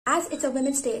As it's a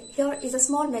Women's Day, here is a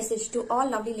small message to all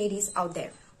lovely ladies out there.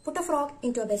 Put a frog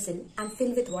into a vessel and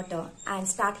fill with water and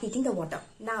start heating the water.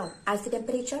 Now, as the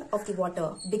temperature of the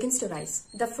water begins to rise,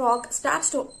 the frog starts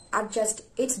to adjust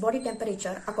its body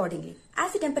temperature accordingly.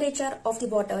 As the temperature of the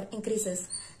water increases,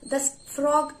 the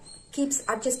frog keeps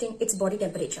adjusting its body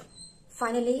temperature.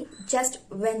 Finally, just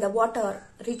when the water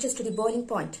reaches to the boiling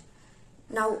point,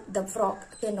 now the frog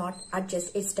cannot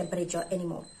adjust its temperature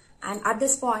anymore. And at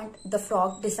this point, the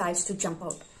frog decides to jump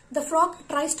out. The frog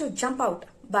tries to jump out,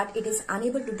 but it is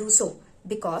unable to do so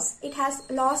because it has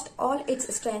lost all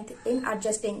its strength in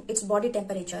adjusting its body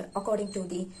temperature according to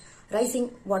the rising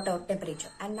water temperature.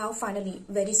 And now finally,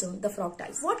 very soon, the frog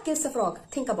dies. What kills the frog?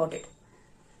 Think about it.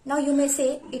 Now you may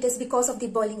say it is because of the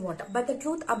boiling water, but the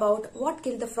truth about what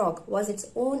killed the frog was its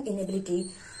own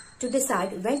inability to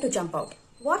decide when to jump out.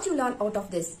 What you learn out of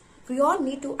this? We all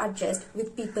need to adjust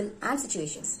with people and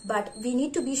situations, but we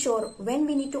need to be sure when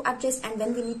we need to adjust and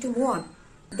when we need to move on.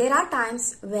 There are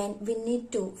times when we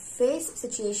need to face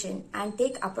situation and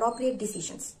take appropriate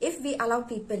decisions. If we allow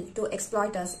people to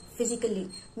exploit us physically,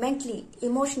 mentally,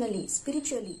 emotionally,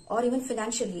 spiritually, or even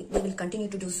financially, they will continue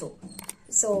to do so.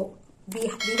 So we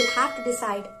will have to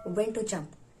decide when to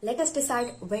jump. Let us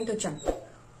decide when to jump.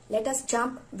 Let us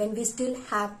jump when we still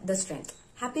have the strength.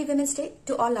 Happy Women's Day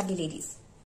to all lovely ladies.